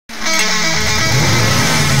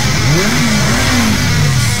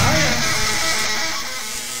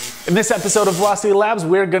In this episode of Velocity Labs,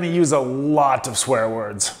 we're going to use a lot of swear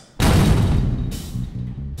words.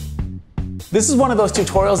 This is one of those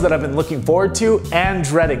tutorials that I've been looking forward to and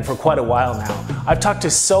dreading for quite a while now. I've talked to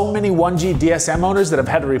so many 1G DSM owners that have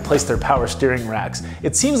had to replace their power steering racks.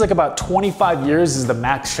 It seems like about 25 years is the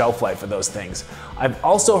max shelf life of those things. I've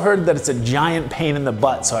also heard that it's a giant pain in the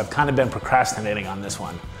butt, so I've kind of been procrastinating on this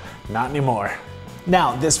one. Not anymore.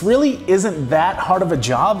 Now, this really isn't that hard of a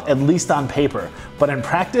job, at least on paper, but in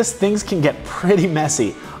practice, things can get pretty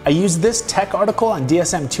messy. I used this tech article on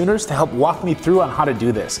DSM tuners to help walk me through on how to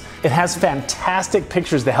do this. It has fantastic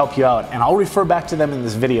pictures to help you out, and I'll refer back to them in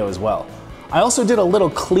this video as well. I also did a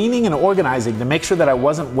little cleaning and organizing to make sure that I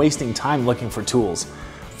wasn't wasting time looking for tools.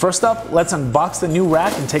 First up, let's unbox the new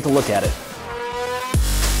rack and take a look at it.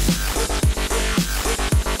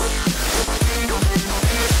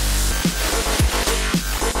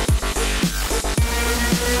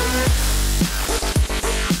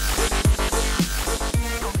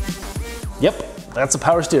 Yep, that's a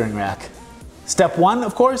power steering rack. Step one,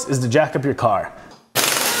 of course, is to jack up your car.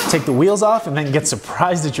 Take the wheels off and then get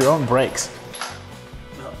surprised at your own brakes.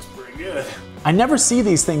 That looks pretty good. I never see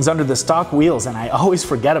these things under the stock wheels and I always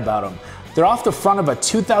forget about them. They're off the front of a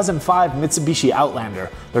 2005 Mitsubishi Outlander.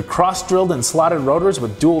 They're cross-drilled and slotted rotors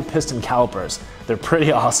with dual piston calipers. They're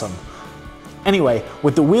pretty awesome. Anyway,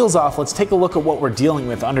 with the wheels off, let's take a look at what we're dealing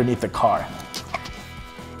with underneath the car.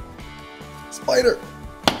 Spider!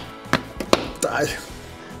 Die.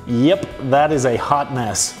 Yep, that is a hot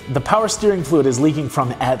mess. The power steering fluid is leaking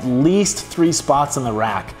from at least 3 spots in the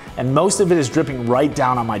rack, and most of it is dripping right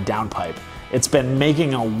down on my downpipe. It's been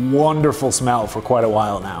making a wonderful smell for quite a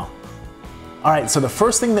while now. Alright, so the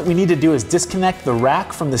first thing that we need to do is disconnect the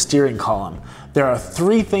rack from the steering column. There are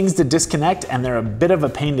 3 things to disconnect and they're a bit of a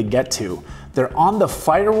pain to get to. They're on the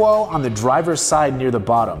firewall on the driver's side near the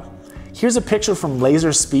bottom. Here's a picture from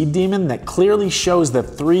Laser Speed Demon that clearly shows the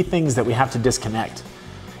 3 things that we have to disconnect.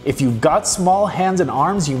 If you've got small hands and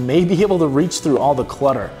arms, you may be able to reach through all the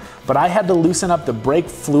clutter, but I had to loosen up the brake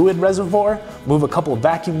fluid reservoir, move a couple of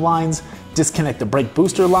vacuum lines, disconnect the brake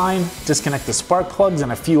booster line, disconnect the spark plugs,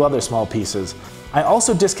 and a few other small pieces. I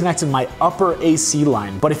also disconnected my upper AC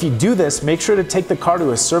line, but if you do this, make sure to take the car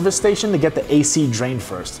to a service station to get the AC drained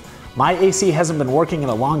first. My AC hasn't been working in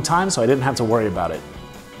a long time, so I didn't have to worry about it.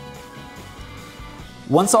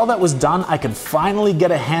 Once all that was done, I could finally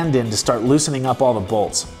get a hand in to start loosening up all the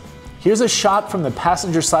bolts. Here's a shot from the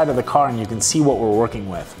passenger side of the car and you can see what we're working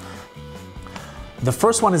with. The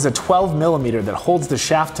first one is a 12mm that holds the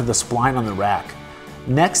shaft to the spline on the rack.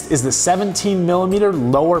 Next is the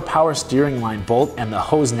 17mm lower power steering line bolt and the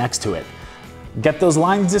hose next to it. Get those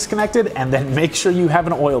lines disconnected and then make sure you have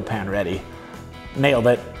an oil pan ready. Nailed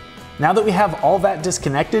it. Now that we have all that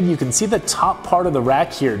disconnected, you can see the top part of the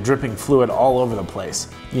rack here dripping fluid all over the place.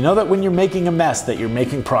 You know that when you're making a mess that you're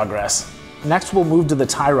making progress. Next we'll move to the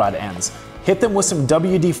tie rod ends. Hit them with some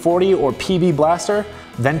WD-40 or PB Blaster,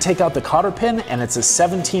 then take out the cotter pin and it's a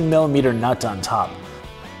 17mm nut on top.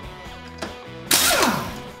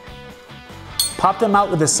 Pop them out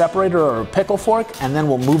with a separator or a pickle fork and then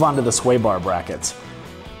we'll move on to the sway bar brackets.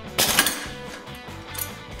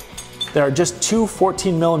 There are just 2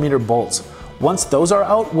 14mm bolts. Once those are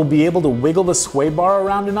out, we'll be able to wiggle the sway bar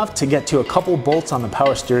around enough to get to a couple bolts on the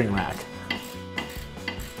power steering rack.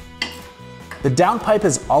 The downpipe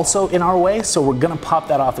is also in our way, so we're gonna pop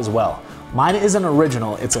that off as well. Mine isn't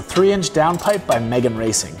original, it's a 3-inch downpipe by Megan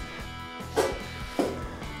Racing.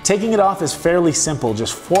 Taking it off is fairly simple,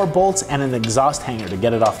 just 4 bolts and an exhaust hanger to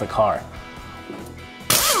get it off the car.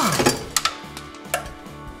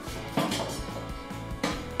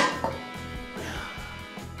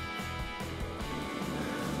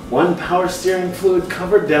 One power steering fluid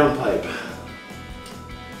covered downpipe.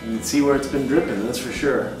 You can see where it's been dripping, that's for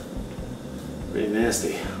sure. Pretty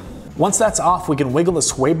nasty. Once that's off, we can wiggle the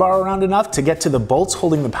sway bar around enough to get to the bolts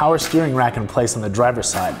holding the power steering rack in place on the driver's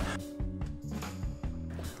side.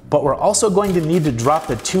 But we're also going to need to drop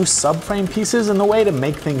the 2 subframe pieces in the way to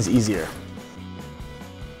make things easier.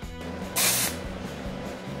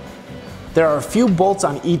 There are a few bolts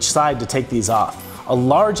on each side to take these off. A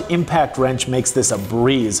large impact wrench makes this a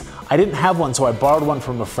breeze. I didn't have one, so I borrowed one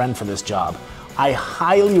from a friend for this job. I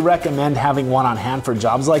highly recommend having one on hand for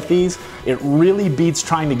jobs like these. It really beats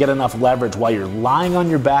trying to get enough leverage while you're lying on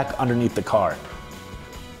your back underneath the car.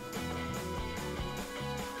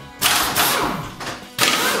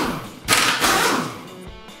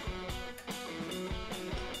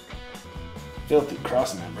 Filthy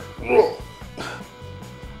cross member.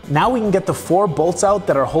 Now we can get the 4 bolts out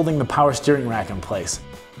that are holding the power steering rack in place.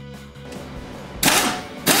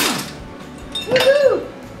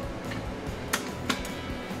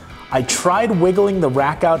 I tried wiggling the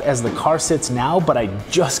rack out as the car sits now, but I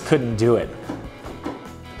just couldn't do it.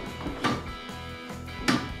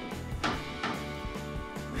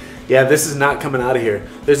 Yeah, this is not coming out of here.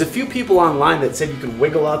 There's a few people online that said you can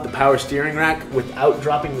wiggle out the power steering rack without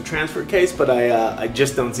dropping the transfer case, but I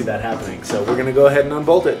just don't see that happening. So we're gonna go ahead and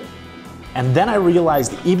unbolt it. And then I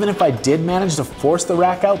realized even if I did manage to force the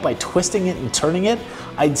rack out by twisting it and turning it,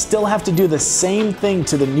 I'd still have to do the same thing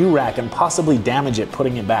to the new rack and possibly damage it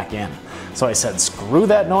putting it back in. So I said, screw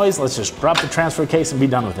that noise, let's just drop the transfer case and be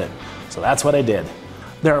done with it. So that's what I did.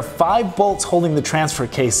 There are 5 bolts holding the transfer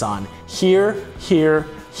case on, here, here,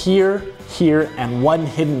 here, here, and one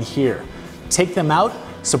hidden here. Take them out,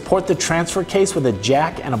 support the transfer case with a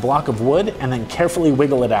jack and a block of wood, and then carefully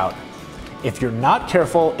wiggle it out. If you're not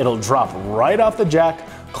careful, it'll drop right off the jack,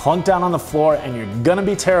 clunk down on the floor, and you're gonna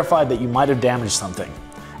be terrified that you might have damaged something.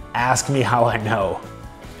 Ask me how I know.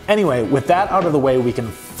 Anyway, with that out of the way, we can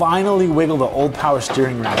finally wiggle the old power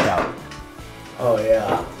steering rack out. Oh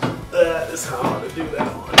yeah, that is how I'm gonna do that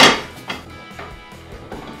one.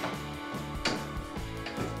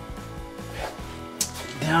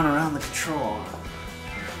 Down around the control.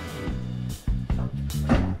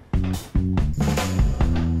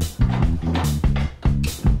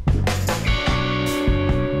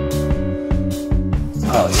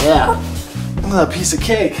 Oh yeah, a piece of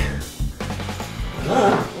cake.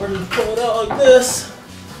 We're gonna pull it out like this.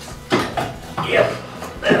 Yep,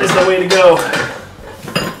 that is the way to go.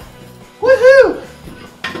 Woohoo!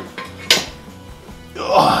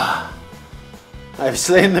 Oh, I've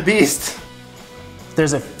slain the beast.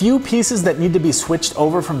 There's a few pieces that need to be switched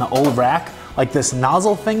over from the old rack, like this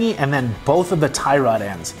nozzle thingy and then both of the tie rod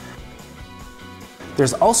ends.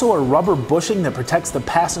 There's also a rubber bushing that protects the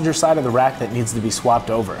passenger side of the rack that needs to be swapped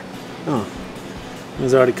over. Oh, it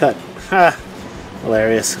was already cut. Ha!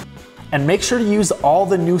 Hilarious. And make sure to use all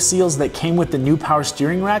the new seals that came with the new power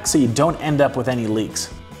steering rack so you don't end up with any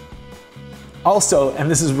leaks. Also, and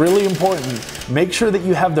this is really important, make sure that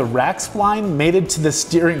you have the rack spline mated to the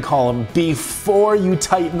steering column before you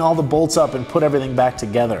tighten all the bolts up and put everything back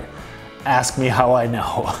together. Ask me how I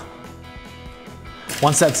know.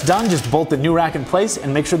 Once that's done, just bolt the new rack in place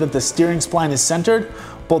and make sure that the steering spline is centered,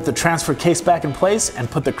 bolt the transfer case back in place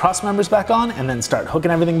and put the cross members back on and then start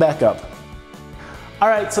hooking everything back up. All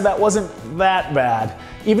right, so that wasn't that bad.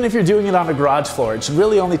 Even if you're doing it on a garage floor, it should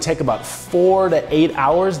really only take about 4 to 8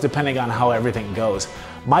 hours depending on how everything goes.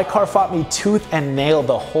 My car fought me tooth and nail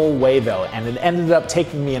the whole way though, and it ended up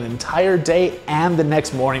taking me an entire day and the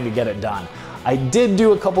next morning to get it done. I did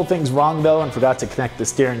do a couple things wrong though and forgot to connect the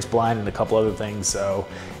steering spline and a couple other things, so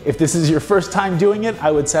if this is your first time doing it,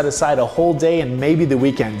 I would set aside a whole day and maybe the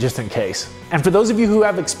weekend just in case. And for those of you who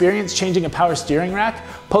have experience changing a power steering rack,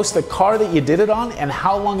 post the car that you did it on and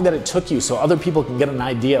how long that it took you so other people can get an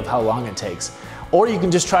idea of how long it takes. Or you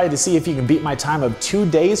can just try to see if you can beat my time of 2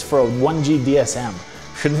 days for a 1G DSM.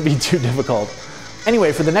 Shouldn't be too difficult.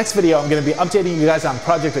 Anyway, for the next video, I'm going to be updating you guys on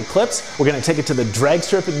Project Eclipse. We're going to take it to the drag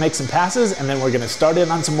strip and make some passes, and then we're going to start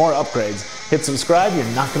in on some more upgrades. Hit subscribe, you're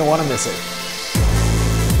not going to want to miss it.